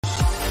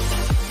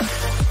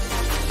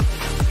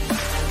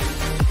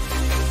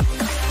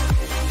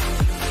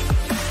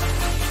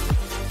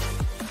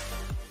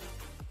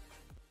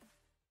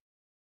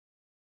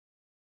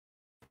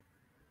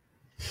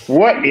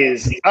What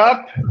is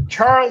up,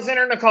 Charles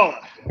and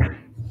Nicola?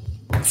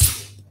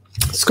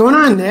 What's going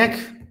on, Nick?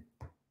 It's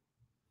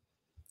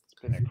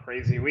been a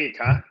crazy week,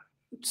 huh?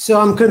 So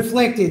I'm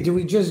conflicted. Do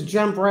we just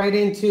jump right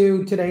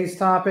into today's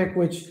topic,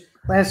 which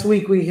last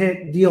week we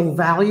hit deal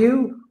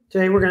value?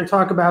 Today we're going to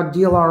talk about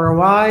deal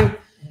ROI.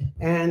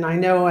 And I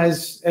know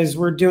as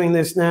we're doing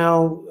this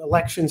now,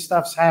 election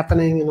stuff's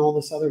happening and all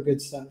this other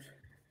good stuff.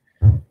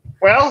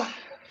 Well,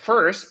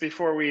 first,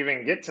 before we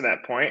even get to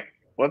that point,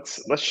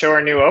 let's show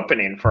our new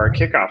opening for our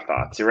kickoff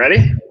thoughts. You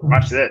ready?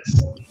 Watch this.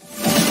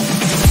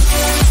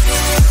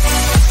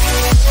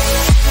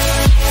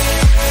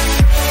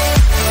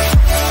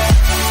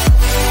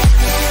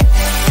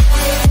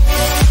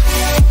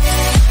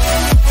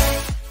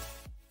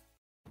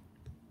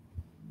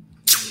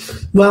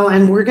 Well,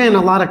 and we're getting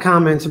a lot of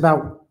comments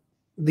about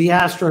the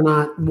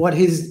astronaut, what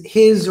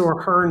his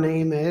or her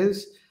name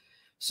is.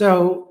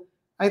 So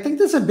I think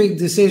that's a big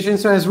decision.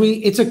 So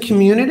it's a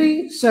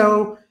community.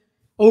 So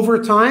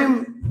over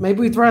time, maybe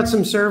we throw out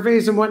some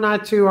surveys and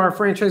whatnot to our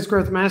franchise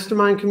growth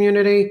mastermind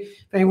community.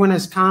 If anyone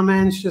has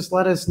comments, just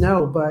let us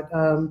know. But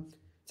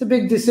it's a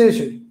big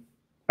decision.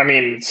 I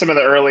mean, some of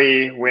the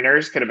early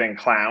winners could have been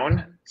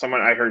Clown.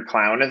 I heard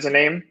Clown as a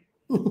name.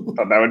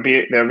 Thought that would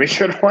be a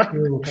good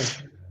one. Okay.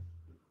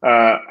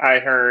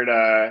 I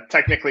heard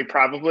Technically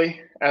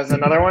Probably as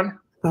another one.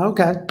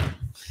 Okay.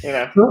 You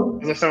know,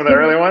 those are some of the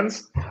early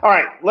ones. All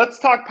right, let's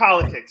talk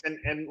politics.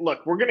 And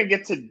look, we're going to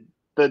get to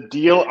the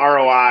deal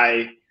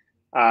ROI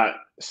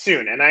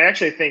soon. And I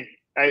actually think,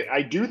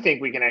 I do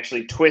think we can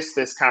actually twist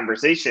this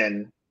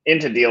conversation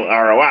into deal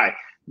ROI.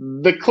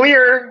 The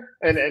clear,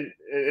 and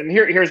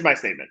here's my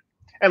statement.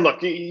 And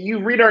look, you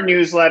read our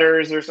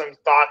newsletters, there's some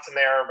thoughts in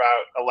there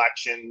about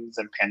elections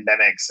and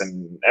pandemics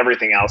and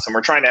everything else. And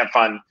we're trying to have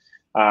fun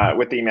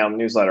with the email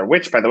newsletter,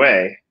 which, by the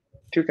way,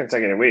 2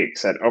 consecutive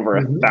weeks at over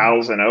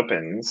 1,000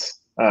 opens,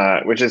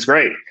 which is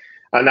great.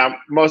 Now,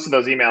 most of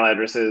those email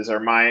addresses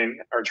are mine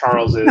or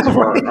Charles's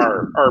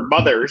or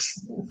mother's,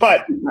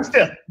 but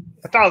still,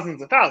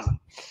 thousands.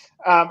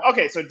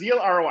 Okay, so deal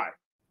ROI.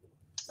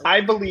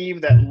 I believe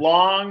that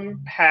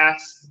long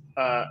past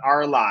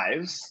our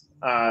lives,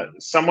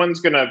 someone's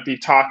going to be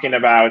talking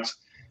about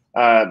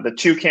the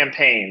 2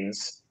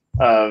 campaigns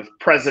of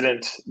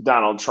President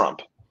Donald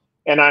Trump.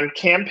 And on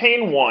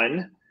campaign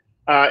 1,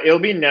 it'll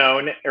be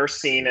known or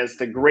seen as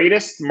the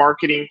greatest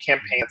marketing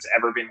campaign that's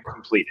ever been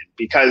completed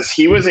because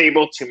he was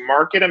able to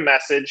market a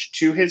message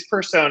to his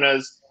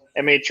personas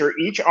and made sure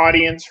each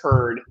audience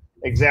heard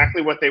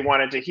exactly what they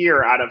wanted to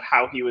hear out of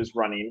how he was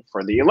running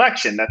for the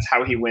election. That's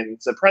how he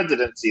wins the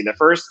presidency. The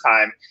first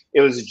time,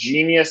 it was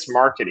genius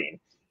marketing.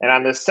 And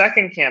on the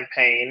second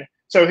campaign,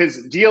 so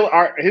his deal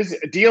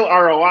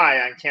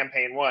ROI on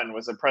campaign 1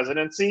 was a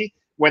presidency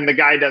when the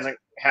guy doesn't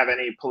have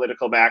any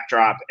political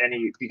backdrop and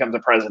he becomes a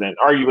president,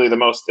 arguably the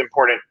most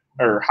important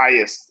or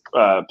highest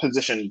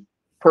positioned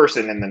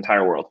person in the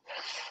entire world.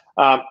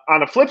 On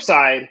the flip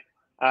side,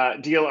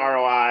 deal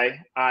ROI,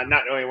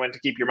 not knowing when to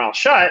keep your mouth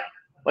shut,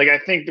 like I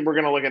think that we're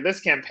going to look at this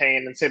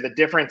campaign and say the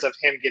difference of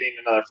him getting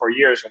another 4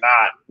 years or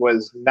not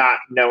was not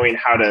knowing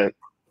how to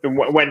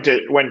when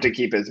to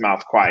keep his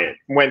mouth quiet.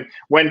 When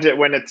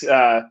it's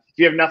if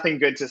you have nothing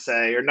good to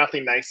say or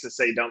nothing nice to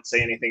say, don't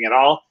say anything at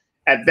all.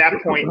 At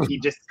that point, he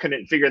just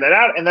couldn't figure that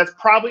out. And that's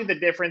probably the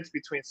difference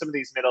between some of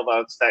these middle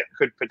votes that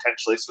could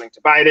potentially swing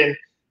to Biden.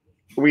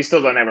 We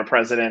still don't have a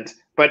president.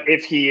 But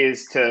if he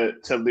is to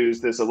lose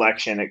this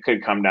election, it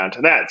could come down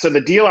to that. So the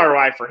deal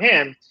ROI for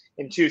him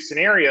in 2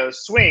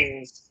 scenarios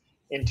swings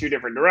in 2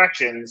 different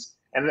directions.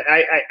 And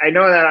I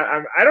know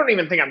that I don't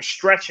even think I'm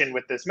stretching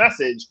with this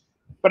message,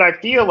 but I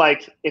feel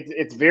like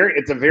it'll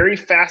be very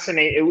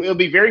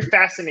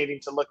fascinating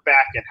to look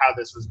back at how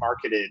this was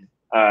marketed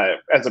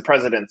as a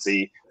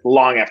presidency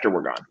long after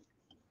we're gone.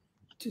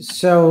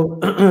 So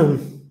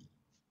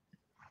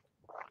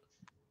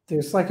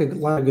there's like a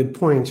lot of good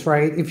points,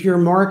 right? If you're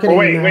marketing,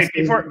 wait,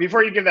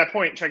 before you give that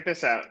point, check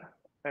this out.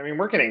 I mean,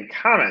 we're getting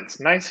comments.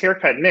 Nice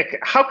haircut, Nick.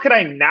 How could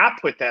I not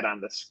put that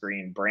on the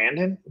screen,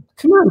 Brandon?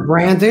 Come on,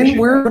 Brandon.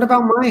 What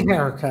about my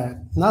haircut?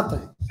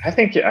 Nothing. I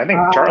think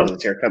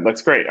Charles's haircut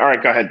looks great. All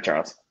right, go ahead,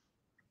 Charles.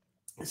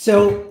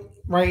 So,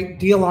 right,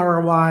 deal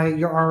ROI,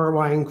 your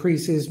ROI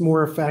increases,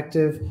 more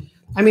effective.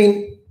 I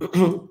mean,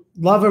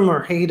 love him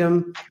or hate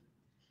him,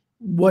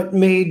 what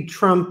made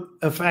Trump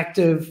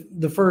effective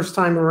the first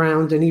time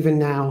around and even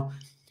now,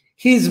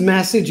 his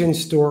message and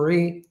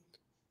story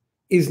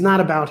is not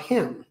about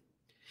him.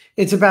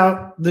 It's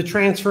about the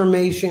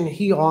transformation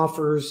he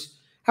offers.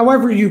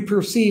 However you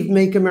perceive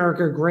Make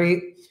America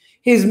Great,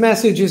 his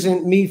message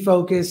isn't me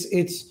focused.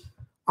 It's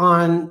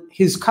on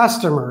his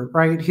customer,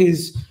 right?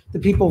 The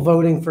people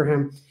voting for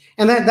him.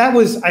 And that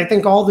was, I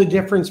think, all the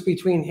difference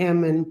between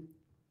him and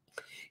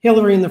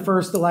Hillary in the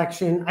first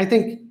election. I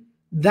think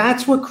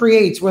that's what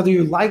creates, whether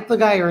you like the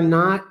guy or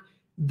not,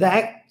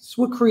 that's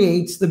what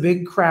creates the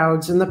big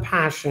crowds and the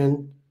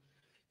passion.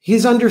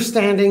 His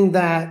understanding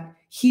that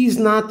he's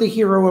not the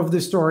hero of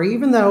the story,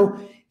 even though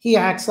he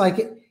acts like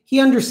it. He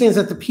understands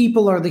that the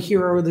people are the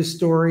hero of the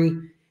story.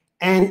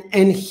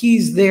 and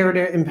he's there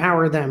to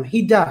empower them.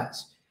 He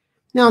does.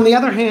 Now, on the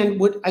other hand,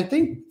 what I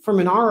think from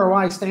an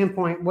ROI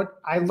standpoint, what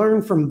I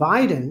learned from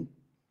Biden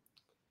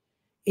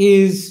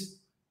is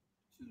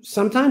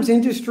sometimes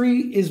industry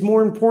is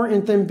more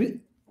important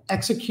than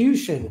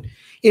execution.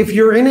 If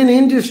you're in an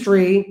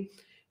industry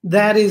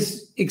that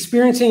is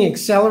experiencing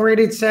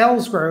accelerated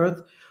sales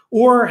growth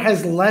or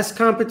has less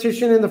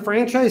competition in the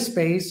franchise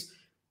space,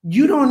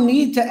 you don't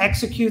need to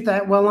execute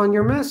that well on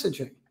your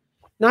messaging.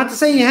 Not to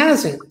say he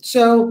hasn't.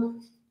 So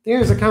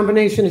there's a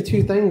combination of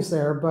two things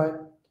there,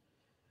 but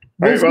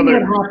we'll see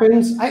what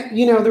happens.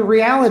 The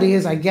reality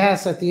is, I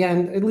guess, at the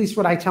end, at least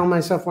what I tell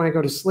myself when I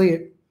go to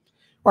sleep,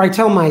 or I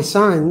tell my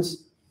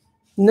sons,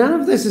 none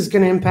of this is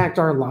going to impact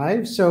our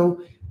lives.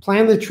 So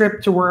plan the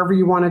trip to wherever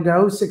you want to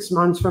go 6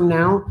 months from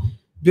now,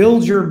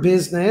 build your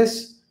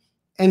business,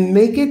 and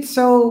make it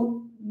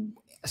so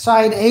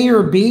side A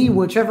or B,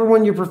 whichever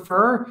one you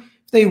prefer,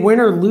 if they win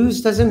or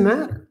lose, doesn't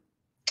matter.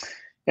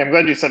 Yeah, I'm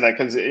glad you said that,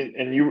 because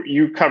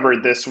you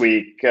covered this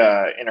week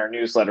in our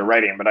newsletter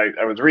writing, but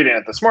I was reading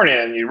it this morning,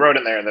 and you wrote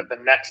in there that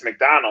the next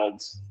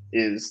McDonald's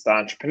is the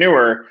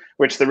entrepreneur,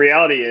 which the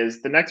reality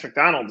is the next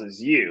McDonald's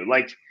is you.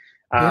 Like,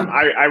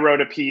 I wrote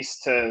a piece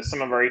to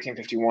some of our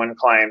 1851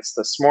 clients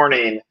this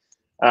morning.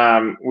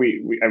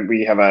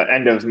 We have an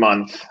end of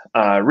month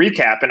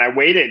recap, and I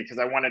waited because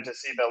I wanted to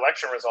see the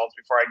election results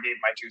before I gave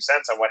my 2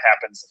 cents on what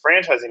happens to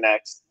franchising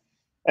next.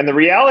 And the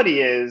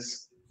reality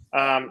is,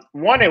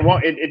 one,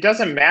 it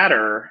doesn't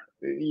matter.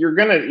 You're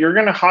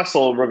gonna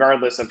hustle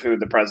regardless of who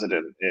the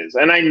president is.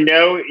 And I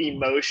know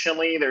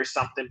emotionally there's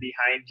something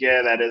behind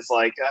you that is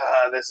like,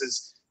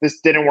 this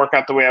didn't work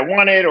out the way I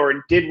wanted, or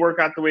it did work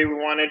out the way we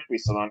wanted. We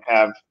still don't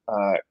have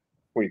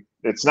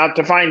it's not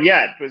defined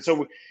yet.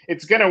 So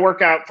it's going to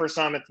work out for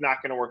some. It's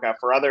not going to work out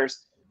for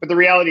others. But the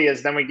reality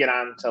is then we get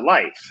on to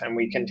life and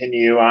we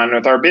continue on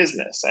with our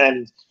business.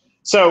 And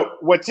so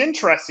what's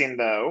interesting,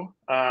 though,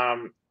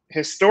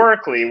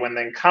 historically, when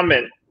the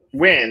incumbent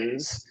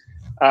wins,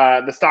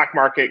 the stock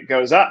market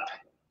goes up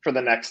for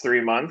the next 3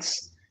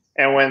 months.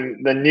 And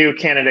when the new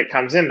candidate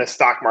comes in, the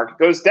stock market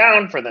goes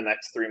down for the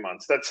next 3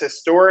 months. That's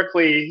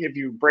historically, if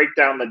you break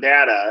down the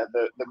data,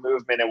 the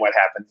movement and what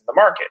happens in the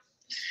market.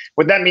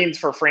 What that means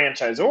for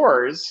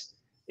franchisors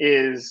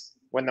is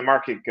when the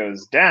market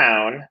goes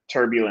down,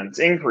 turbulence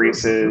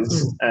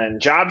increases and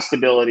job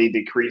stability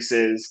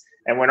decreases.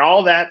 And when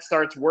all that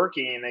starts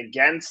working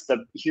against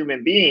the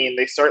human being,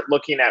 they start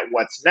looking at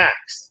what's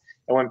next.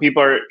 And when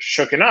people are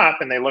shooken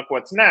up and they look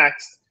what's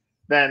next,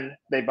 then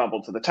they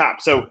bubble to the top.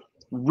 So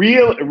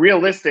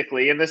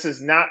realistically, and this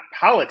is not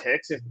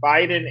politics, if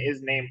Biden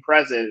is named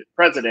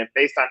president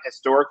based on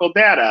historical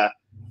data,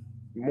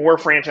 more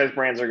franchise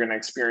brands are going to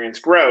experience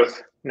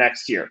growth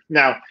next year.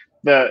 Now,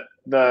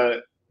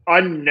 the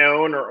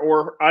unknown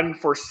or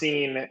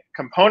unforeseen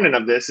component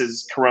of this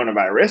is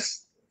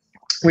coronavirus.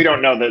 We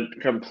don't know the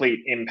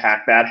complete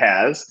impact that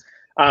has.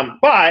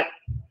 But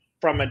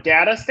from a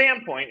data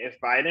standpoint, if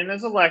Biden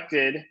is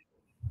elected,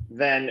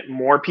 then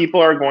more people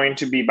are going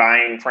to be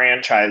buying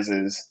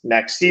franchises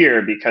next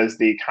year because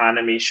the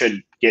economy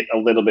should get a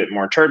little bit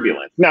more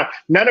turbulent. Now,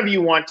 none of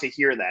you want to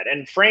hear that.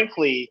 And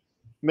frankly,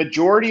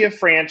 majority of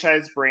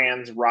franchise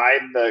brands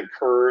ride the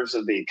curves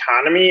of the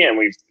economy. And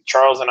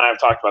Charles and I have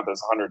talked about this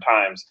 100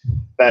 times,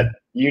 that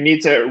you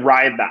need to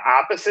ride the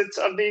opposites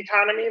of the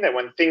economy, that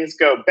when things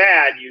go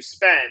bad, you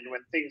spend.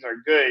 When things are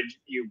good,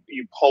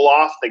 you pull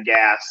off the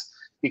gas,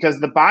 because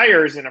the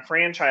buyers in a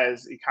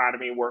franchise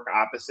economy work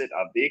opposite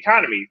of the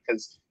economy,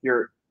 because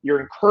you're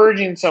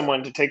encouraging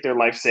someone to take their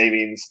life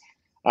savings.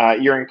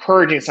 You're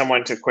encouraging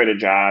someone to quit a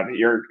job.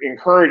 You're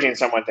encouraging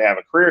someone to have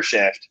a career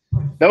shift.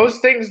 Those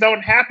things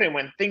don't happen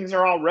when things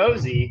are all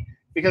rosy,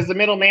 because the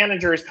middle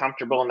manager is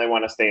comfortable and they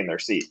want to stay in their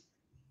seat.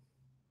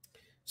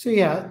 So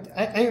yeah,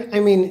 I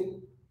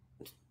mean,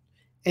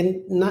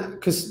 and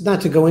not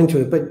to go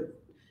into it, but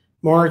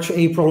March,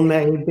 April,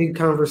 May, big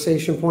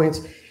conversation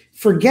points.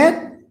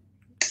 Forget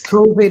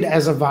COVID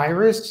as a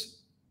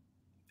virus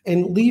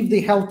and leave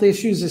the health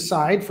issues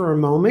aside for a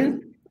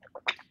moment.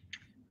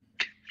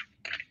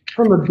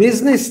 From a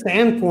business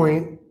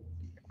standpoint,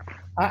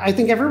 I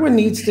think everyone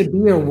needs to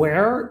be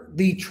aware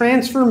the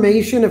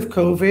transformation of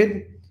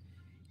COVID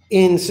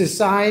in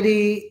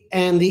society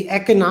and the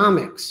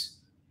economics,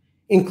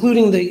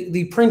 including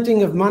the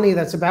printing of money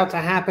that's about to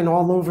happen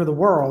all over the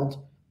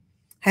world,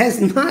 has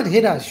not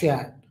hit us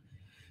yet.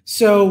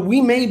 So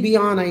we may be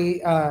on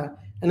an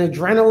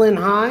adrenaline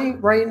high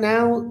right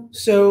now.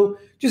 So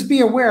just be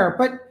aware.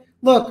 But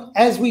look,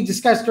 as we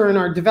discussed during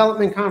our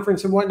development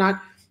conference and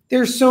whatnot,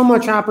 there's so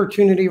much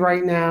opportunity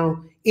right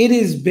now. It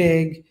is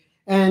big.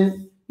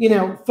 And,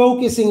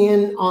 focusing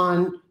in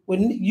on what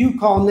you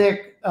call,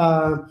 Nick,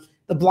 the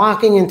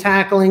blocking and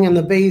tackling and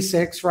the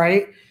basics,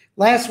 right?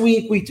 Last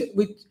week,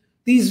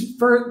 these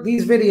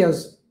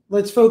videos,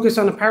 let's focus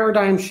on a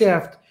paradigm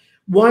shift.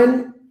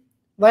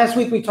 Last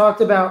week we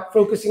talked about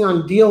focusing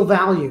on deal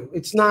value.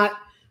 It's not,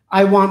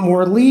 I want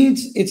more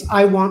leads. It's,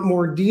 I want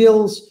more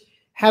deals.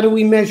 How do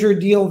we measure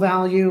deal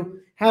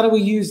value? How do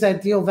we use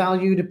that deal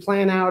value to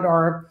plan out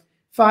our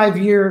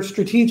 5-year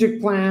strategic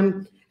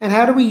plan, and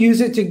how do we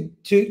use it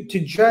to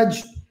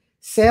judge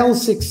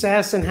sales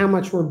success and how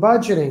much we're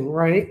budgeting,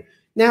 right?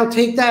 Now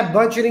take that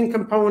budgeting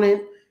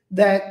component,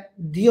 that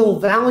deal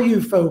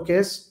value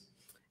focus,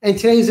 and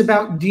today's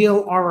about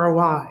deal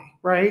ROI,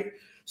 right?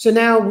 So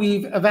now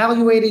we've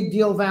evaluated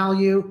deal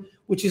value,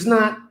 which is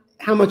not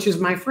how much is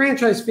my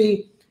franchise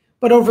fee,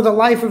 but over the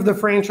life of the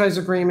franchise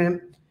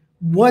agreement,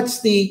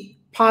 what's the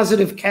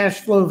positive cash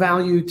flow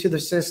value to the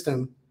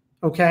system,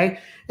 okay?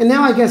 And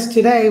now I guess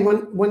today,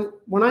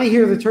 when I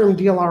hear the term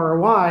deal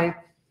ROI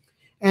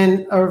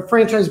and a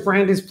franchise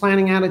brand is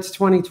planning out its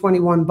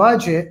 2021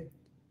 budget,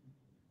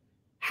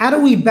 how do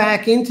we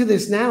back into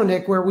this now,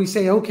 Nick, where we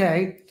say,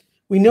 okay,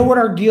 we know what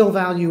our deal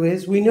value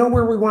is, we know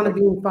where we want to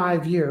be in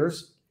 5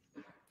 years.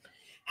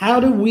 How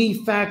do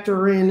we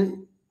factor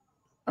in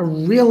a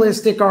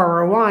realistic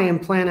ROI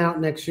and plan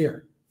out next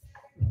year?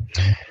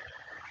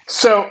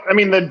 So, I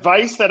mean, the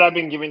advice that I've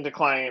been giving to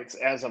clients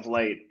as of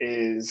late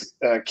is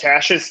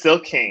cash is still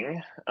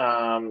king.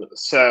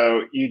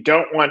 So you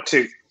don't want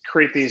to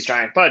create these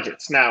giant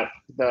budgets. Now,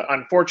 the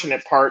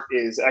unfortunate part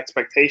is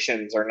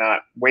expectations are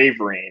not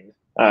wavering,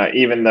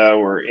 even though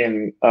we're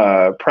in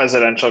a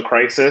presidential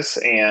crisis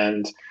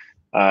and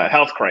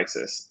health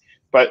crisis.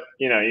 But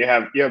you know, you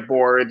have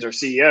boards or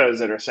CEOs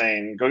that are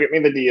saying, "Go get me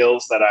the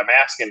deals that I'm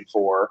asking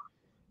for,"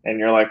 and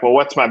you're like, "Well,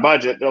 what's my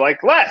budget?" They're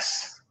like,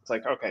 "Less." It's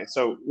like, okay,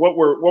 so what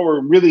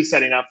we're really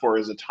setting up for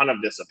is a ton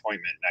of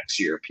disappointment next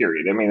year.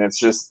 Period. I mean, it's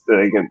just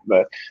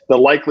the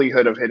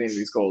likelihood of hitting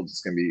these goals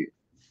is going to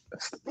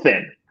be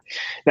thin.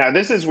 Now,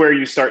 this is where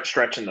you start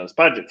stretching those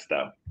budgets,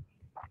 though.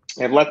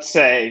 And let's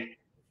say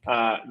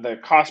the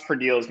cost per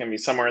deal is going to be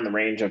somewhere in the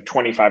range of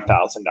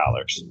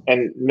 $25,000.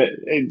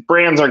 And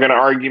brands are going to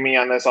argue me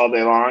on this all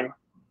day long.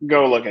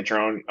 Go look at your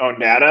own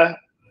data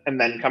and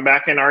then come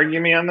back and argue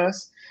me on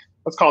this.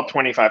 Let's call it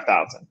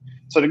 $25,000.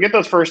 So to get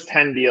those first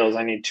 10 deals,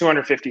 I need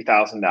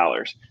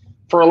 $250,000.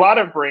 For a lot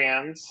of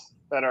brands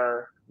that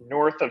are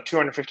north of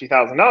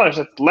 $250,000,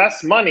 that's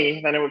less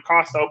money than it would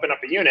cost to open up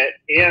a unit,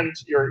 and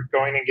you're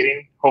going and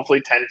getting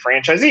hopefully 10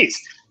 franchisees.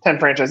 10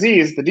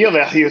 franchisees, the deal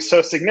value is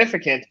so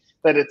significant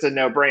that it's a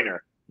no-brainer.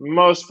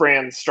 Most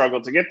brands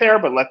struggle to get there,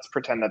 but let's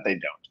pretend that they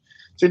don't.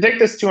 So you take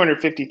this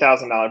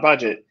 $250,000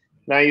 budget,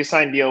 now you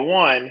sign deal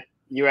one,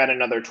 you add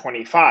another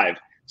 25.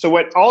 So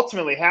what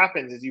ultimately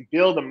happens is you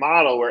build a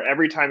model where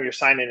every time you're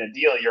signing a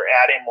deal, you're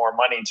adding more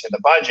money to the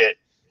budget,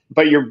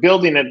 but you're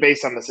building it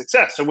based on the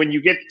success. So when you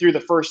get through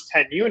the first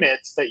 10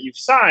 units that you've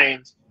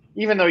signed,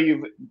 even though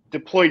you've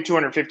deployed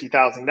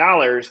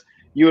 $250,000,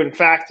 you in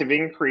fact have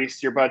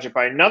increased your budget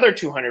by another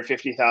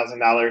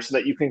 $250,000 so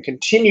that you can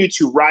continue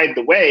to ride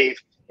the wave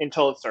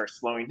until it starts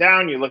slowing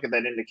down. You look at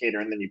that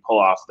indicator and then you pull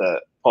off the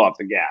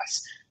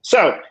gas.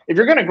 So if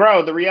you're going to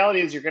grow, the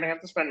reality is you're going to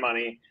have to spend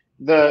money.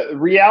 The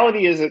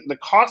reality is that the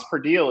cost per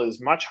deal is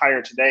much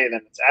higher today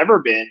than it's ever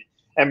been.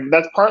 And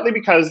that's partly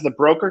because the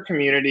broker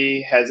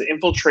community has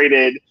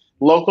infiltrated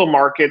local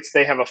markets.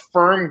 They have a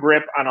firm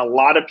grip on a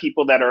lot of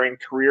people that are in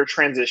career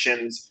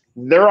transitions.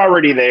 They're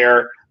already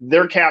there.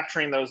 They're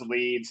capturing those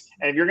leads.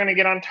 And if you're going to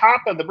get on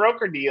top of the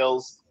broker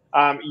deals,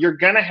 you're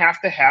going to have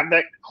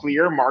that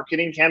clear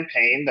marketing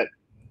campaign that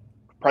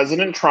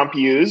President Trump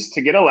used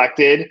to get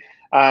elected,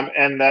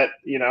 and that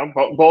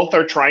both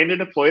are trying to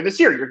deploy this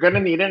year. You're going to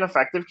need an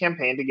effective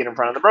campaign to get in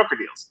front of the broker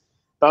deals.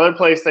 The other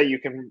place that you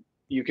can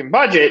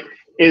budget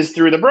is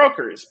through the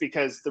brokers,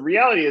 because the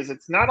reality is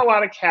it's not a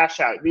lot of cash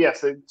out.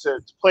 Yes, to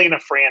play in a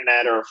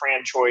FranNet or a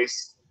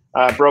FranChoice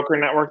broker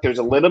network, there's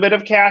a little bit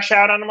of cash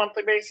out on a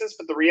monthly basis,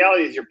 but the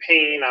reality is you're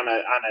paying on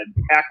an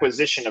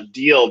acquisition of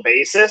deal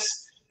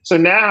basis. So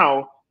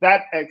now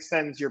that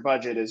extends your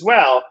budget as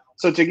well.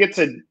 So to get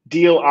to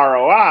deal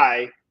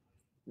ROI,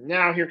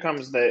 now here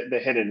comes the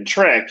hidden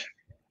trick.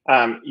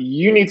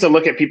 You need to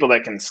look at people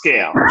that can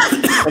scale.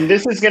 And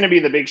this is going to be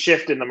the big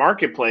shift in the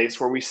marketplace,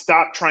 where we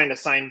stop trying to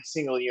sign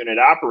single unit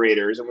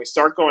operators and we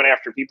start going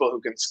after people who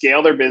can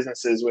scale their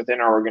businesses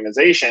within our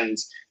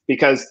organizations,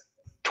 because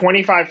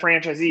 25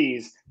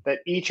 franchisees that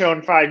each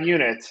own 5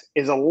 units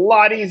is a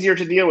lot easier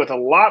to deal with, a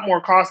lot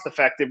more cost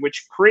effective,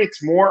 which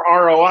creates more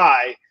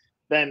ROI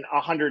than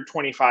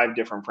 125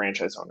 different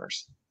franchise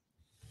owners.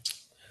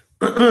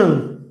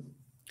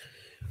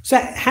 So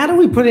how do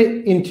we put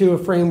it into a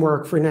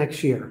framework for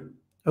next year?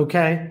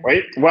 Okay.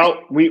 We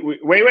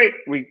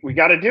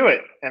got to do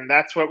it. And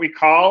that's what we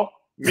call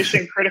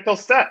mission critical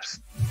steps.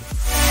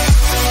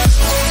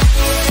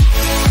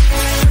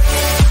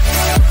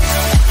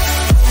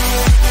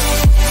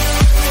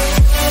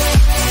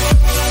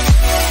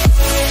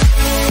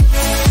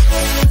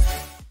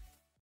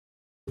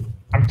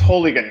 I'm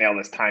totally going to nail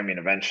this timing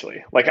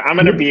eventually. Like, I'm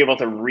going to be able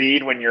to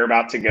read when you're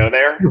about to go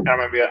there.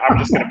 I'm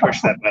just going to push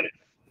that button.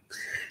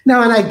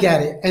 No, and I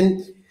get it.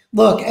 And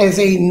look, as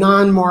a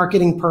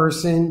non-marketing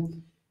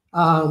person,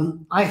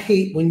 I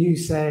hate when you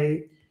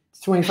say it's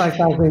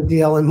 25,000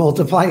 deal and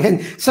multiply,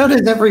 and so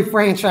does every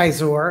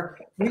franchisor.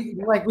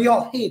 We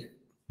all hate it.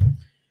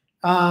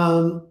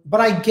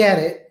 But I get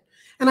it.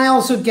 And I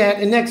also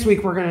get, and next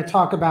week we're going to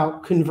talk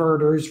about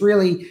converters,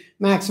 really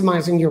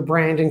maximizing your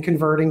brand and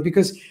converting,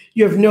 because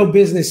you have no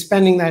business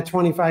spending that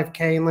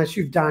 25K unless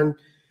you've done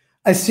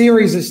a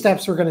series of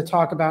steps we're going to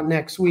talk about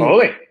next week.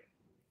 Totally.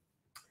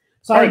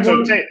 So all right,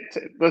 so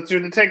let's do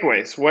the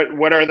takeaways.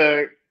 What are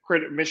the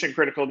mission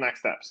critical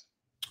next steps?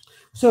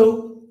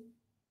 So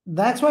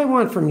that's what I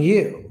want from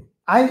you.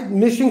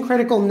 Mission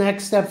critical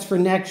next steps for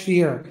next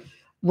year.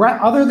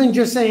 Other than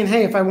just saying,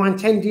 hey, if I want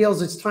 10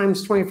 deals, it's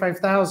times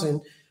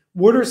 25,000.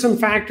 What are some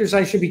factors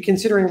I should be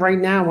considering right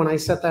now when I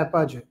set that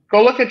budget?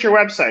 Go look at your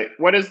website.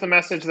 What is the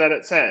message that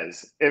it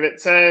says? If it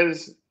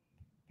says,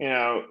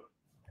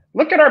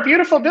 look at our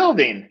beautiful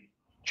building,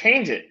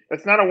 change it.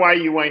 That's not a why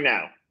you why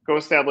now. Go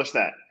establish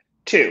that.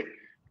 2,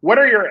 what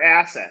are your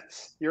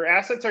assets? Your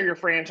assets are your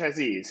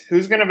franchisees.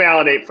 Who's going to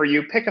validate for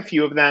you? Pick a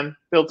few of them,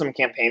 build some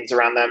campaigns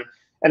around them.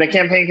 And a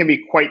campaign can be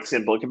quite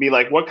simple. It can be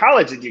like, what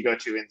college did you go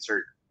to?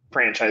 Insert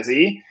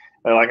franchisee.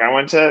 They're like, I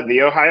went to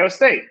The Ohio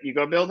State. You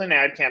go build an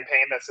ad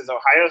campaign that says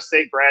Ohio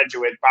State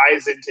graduate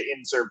buys into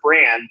insert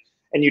brand,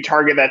 and you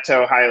target that to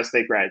Ohio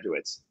State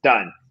graduates.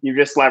 Done. You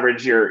just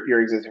leverage your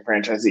existing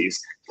franchisees.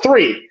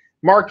 3,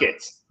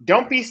 markets.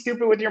 Don't be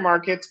stupid with your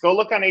markets. Go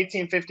look on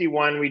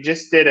 1851. We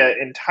just did an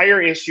entire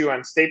issue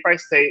on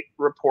state-by-state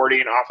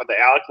reporting off of the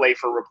Alec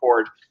Lafer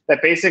report that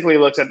basically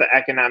looks at the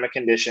economic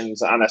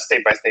conditions on a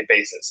state-by-state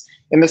basis.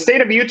 In the state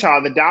of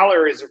Utah, the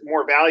dollar is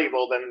more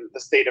valuable than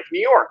the state of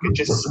New York. It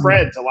just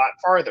spreads a lot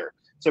farther.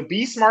 So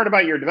be smart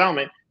about your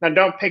development. Now,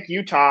 don't pick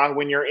Utah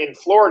when you're in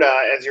Florida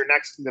as your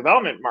next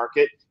development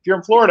market. If you're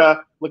in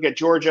Florida, look at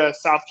Georgia,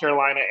 South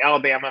Carolina,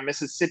 Alabama,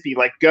 Mississippi.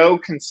 Like, go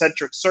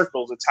concentric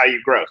circles. It's how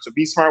you grow. So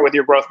be smart with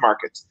your growth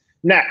markets.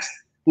 Next,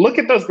 look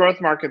at those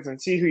growth markets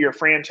and see who your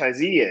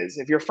franchisee is.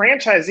 If your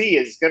franchisee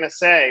is going to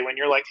say, when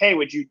you're like, hey,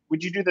 would you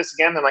do this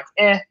again? They're like,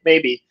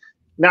 maybe.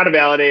 Not a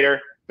validator.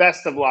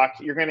 Best of luck.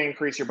 You're going to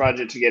increase your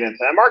budget to get into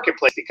that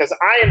marketplace, because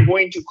I am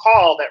going to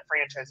call that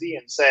franchisee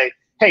and say,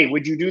 hey,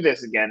 would you do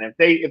this again?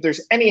 If there's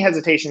any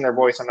hesitation in their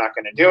voice, I'm not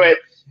going to do it.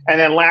 And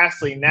then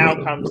lastly,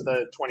 now comes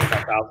the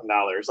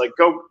 $25,000. Like,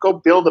 go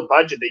build a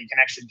budget that you can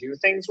actually do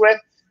things with,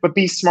 but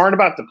be smart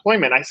about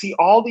deployment. I see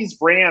all these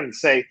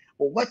brands say,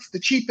 well, what's the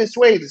cheapest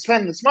way to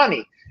spend this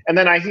money? And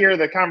then I hear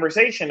the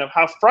conversation of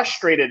how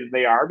frustrated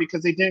they are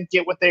because they didn't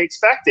get what they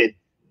expected.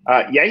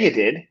 Yeah, you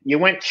did. You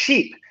went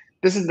cheap.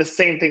 This is the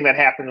same thing that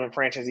happens when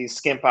franchisees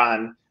skimp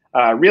on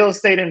real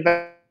estate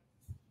investment.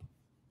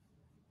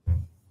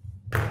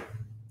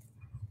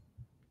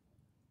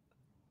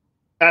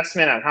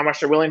 On how much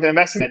they're willing to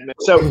invest in it.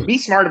 So be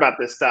smart about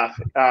this stuff.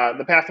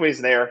 The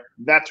pathway's there.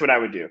 That's what I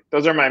would do.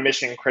 Those are my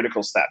mission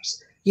critical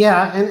steps.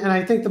 Yeah, and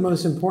I think the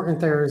most important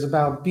there is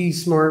about be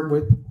smart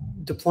with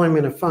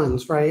deployment of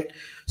funds, right?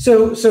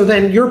 So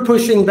then you're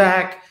pushing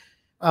back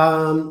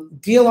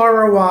deal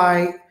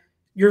ROI.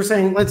 You're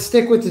saying let's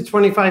stick with the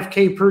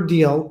 25K per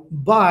deal,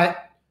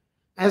 but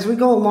as we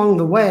go along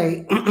the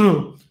way,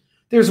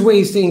 there's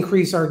ways to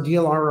increase our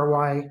deal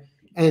ROI,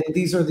 and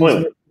these are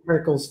these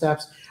critical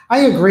steps.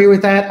 I agree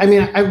with that. I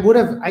mean,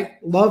 I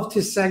love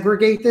to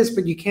segregate this,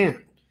 but you can't,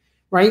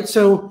 right?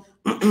 So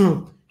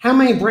how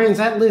many brands,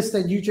 that list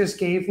that you just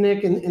gave,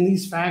 Nick, and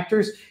these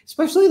factors,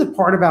 especially the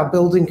part about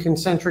building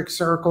concentric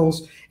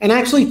circles and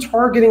actually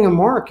targeting a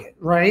market,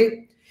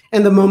 right?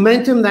 And the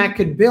momentum that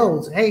could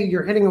build. Hey,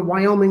 you're hitting a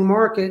Wyoming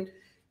market.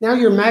 Now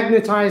you're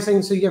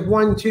magnetizing. So you have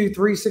 1, 2,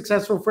 3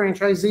 successful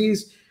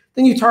franchisees.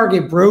 Then you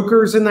target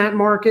brokers in that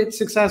market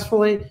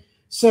successfully.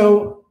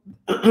 So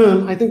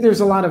I think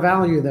there's a lot of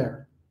value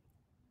there.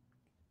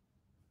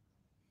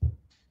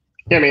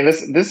 Yeah, I mean,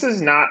 this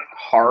is not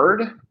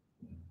hard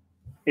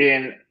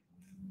in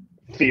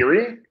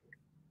theory.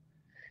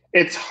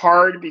 It's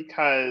hard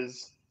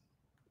because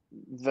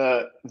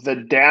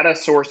the data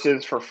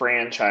sources for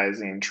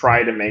franchising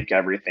try to make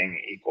everything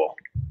equal.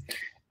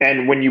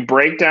 And when you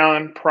break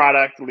down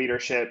product,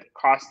 leadership,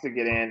 cost to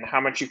get in,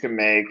 how much you can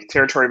make,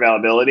 territory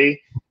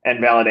availability, and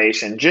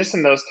validation, just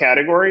in those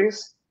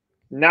categories,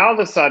 now all of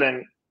a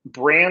sudden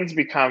brands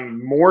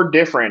become more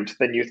different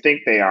than you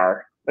think they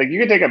are. Like, you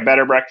can take a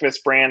Better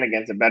Breakfast brand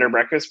against a Better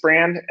Breakfast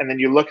brand, and then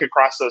you look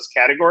across those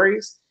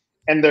categories,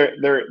 and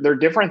their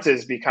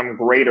differences become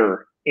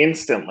greater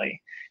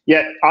instantly.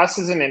 Yet us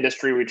as an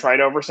industry, we try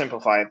to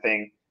oversimplify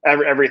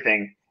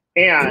everything.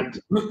 And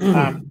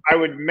I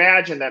would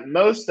imagine that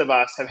most of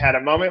us have had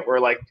a moment where,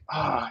 like,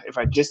 if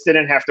I just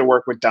didn't have to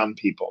work with dumb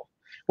people.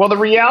 Well, the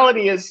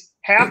reality is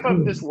half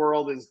of this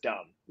world is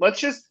dumb.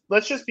 It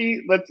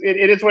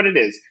is what it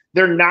is.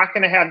 They're not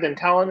going to have the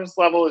intelligence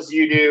level as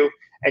you do,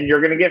 and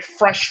you're going to get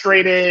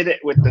frustrated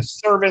with the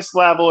service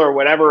level or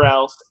whatever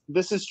else.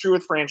 This is true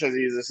with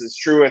franchisees. This is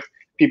true with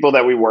people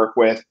that we work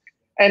with.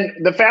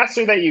 And the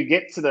faster that you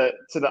get to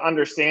the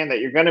understand that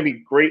you're going to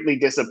be greatly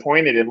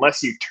disappointed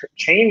unless you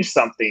change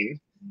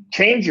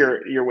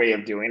your way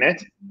of doing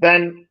it,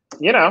 then,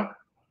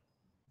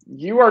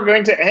 you are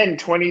going to end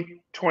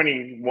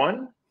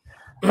 2021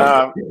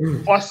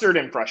 flustered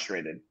and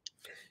frustrated.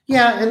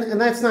 Yeah, and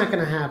that's not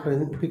going to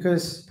happen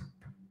because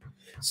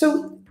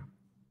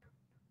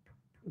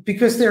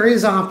because there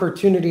is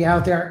opportunity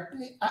out there.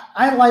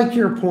 I like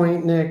your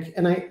point, Nick,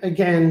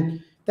 and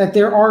that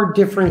there are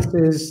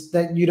differences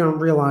that you don't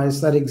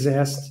realize that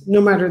exist, no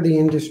matter the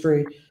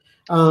industry.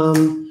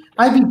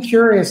 I'd be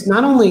curious,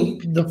 not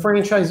only the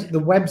franchise, the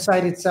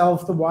website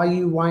itself, the why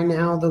you, why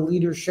now, the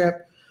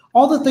leadership,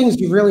 all the things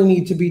you really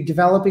need to be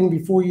developing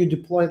before you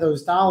deploy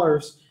those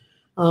dollars.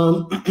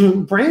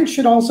 Brands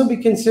should also be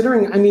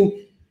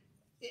considering,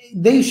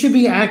 they should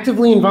be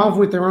actively involved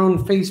with their own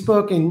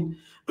Facebook and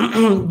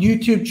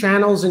YouTube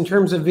channels in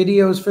terms of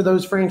videos for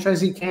those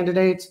franchisee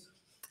candidates.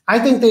 I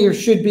think there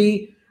should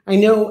be. I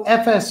know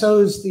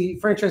FSOs, the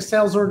franchise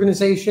sales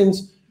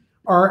organizations,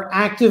 are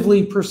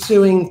actively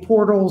pursuing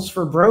portals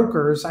for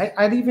brokers.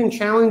 I'd even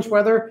challenge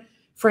whether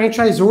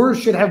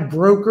franchisors should have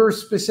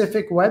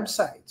broker-specific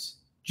websites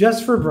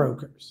just for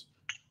brokers.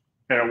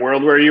 In a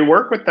world where you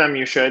work with them,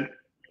 you should.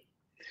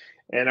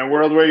 In a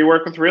world where you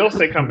work with real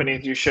estate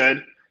companies, you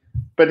should.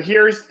 But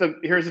here's the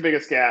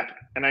biggest gap,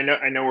 and I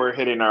know we're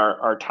hitting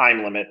our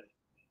time limit.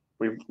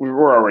 We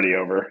were already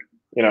over.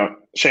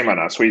 Shame on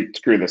us. We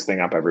screw this thing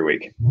up every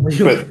week.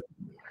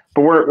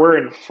 But we're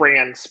in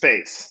Fran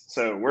space,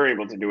 so we're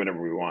able to do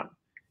whatever we want.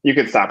 You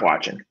can stop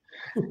watching.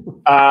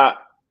 The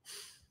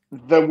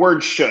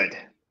word should.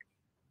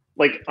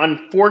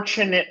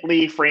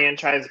 Unfortunately,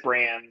 franchise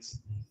brands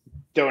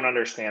don't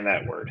understand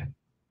that word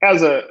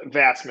as a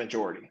vast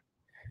majority.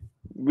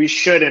 We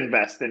should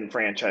invest in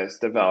franchise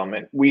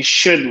development. We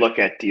should look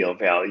at deal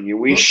value.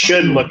 We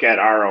should look at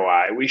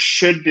ROI. We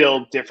should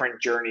build different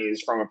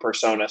journeys from a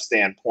persona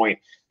standpoint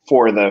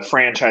for the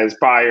franchise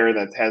buyer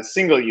that has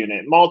single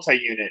unit,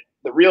 multi-unit,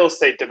 the real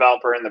estate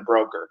developer, and the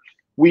broker.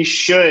 We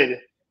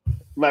should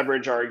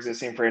leverage our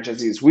existing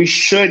franchisees. We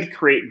should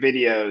create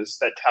videos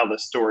that tell the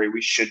story.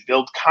 We should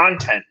build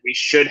content. We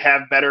should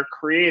have better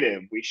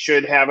creative. We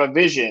should have a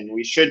vision.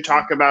 We should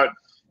talk about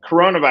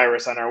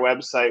coronavirus on our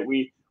website.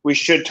 We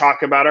should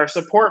talk about our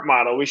support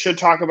model. We should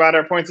talk about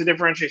our points of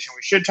differentiation.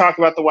 We should talk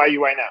about the why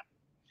you, why now.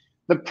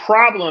 The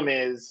problem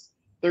is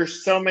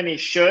there's so many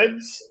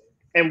shoulds,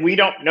 and we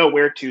don't know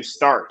where to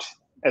start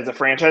as a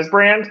franchise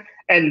brand.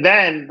 And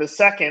then the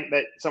second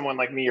that someone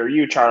like me or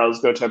you, Charles,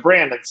 go to a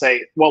brand and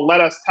say, well,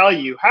 let us tell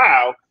you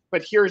how,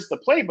 but here's the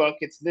playbook.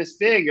 It's this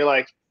big. You're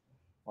like,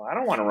 well, I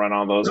don't want to run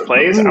all those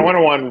plays. I want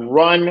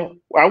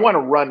to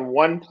run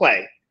one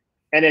play.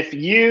 And if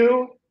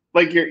you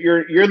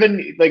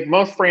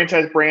most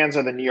franchise brands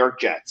are the New York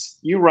Jets.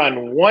 You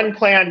run one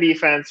play on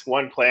defense,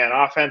 one play on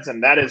offense,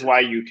 and that is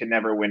why you can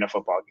never win a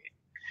football game.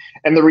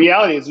 And the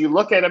reality is you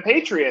look at a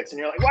Patriots and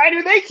you're like, why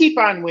do they keep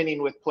on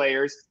winning with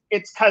players?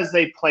 It's because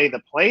they play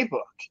the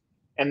playbook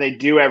and they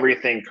do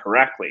everything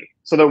correctly.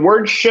 So the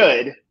word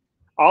should,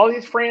 all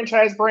these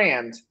franchise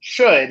brands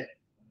should,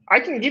 I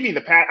can give you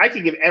I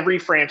can give every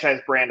franchise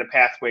brand a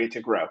pathway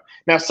to grow.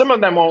 Now, some of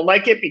them won't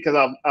like it because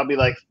I'll be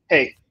like,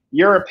 hey,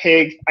 you're a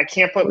pig. I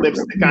can't put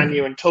lipstick on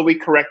you until we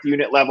correct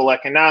unit level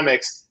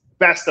economics.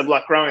 Best of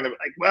luck growing. They're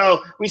like,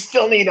 well, we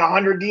still need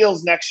 100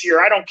 deals next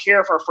year. I don't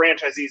care if our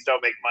franchisees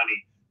don't make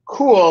money.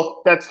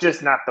 Cool. That's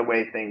just not the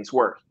way things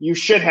work. You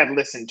should have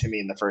listened to me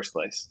in the first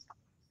place.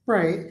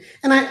 Right.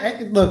 And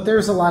I look,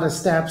 there's a lot of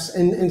steps.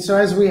 And so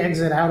as we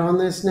exit out on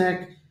this,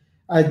 Nick,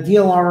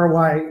 deal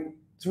ROI,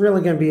 it's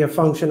really going to be a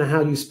function of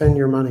how you spend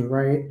your money,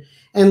 right?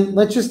 And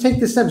let's just take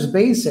the steps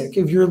basic.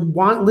 If you're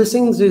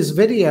listening to this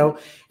video,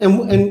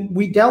 and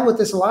we dealt with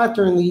this a lot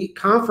during the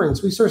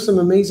conference, we saw some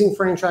amazing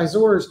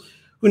franchisors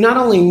who not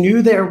only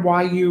knew their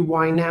why you,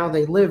 why now,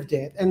 they lived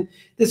it. And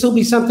this will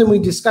be something we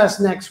discuss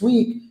next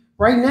week.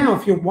 Right now,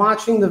 if you're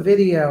watching the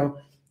video,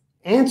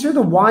 answer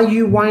the why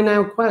you, why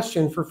now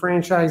question for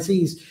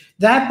franchisees.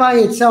 That by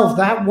itself,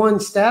 that one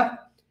step,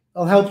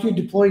 will help you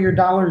deploy your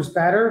dollars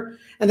better.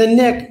 And then,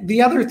 Nick,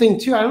 the other thing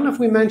too, I don't know if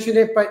we mentioned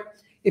it, but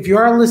if you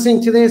are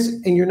listening to this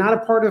and you're not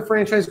a part of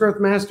Franchise Growth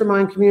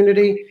Mastermind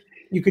community,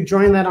 you could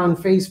join that on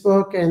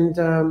Facebook and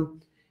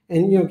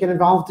get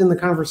involved in the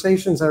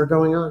conversations that are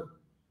going on.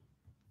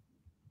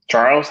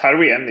 Charles, how do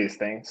we end these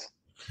things?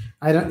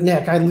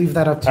 Nick, I leave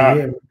that up to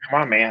you.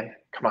 Come on, man.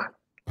 Come on.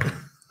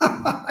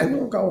 I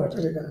will go.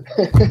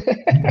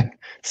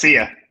 See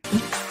ya.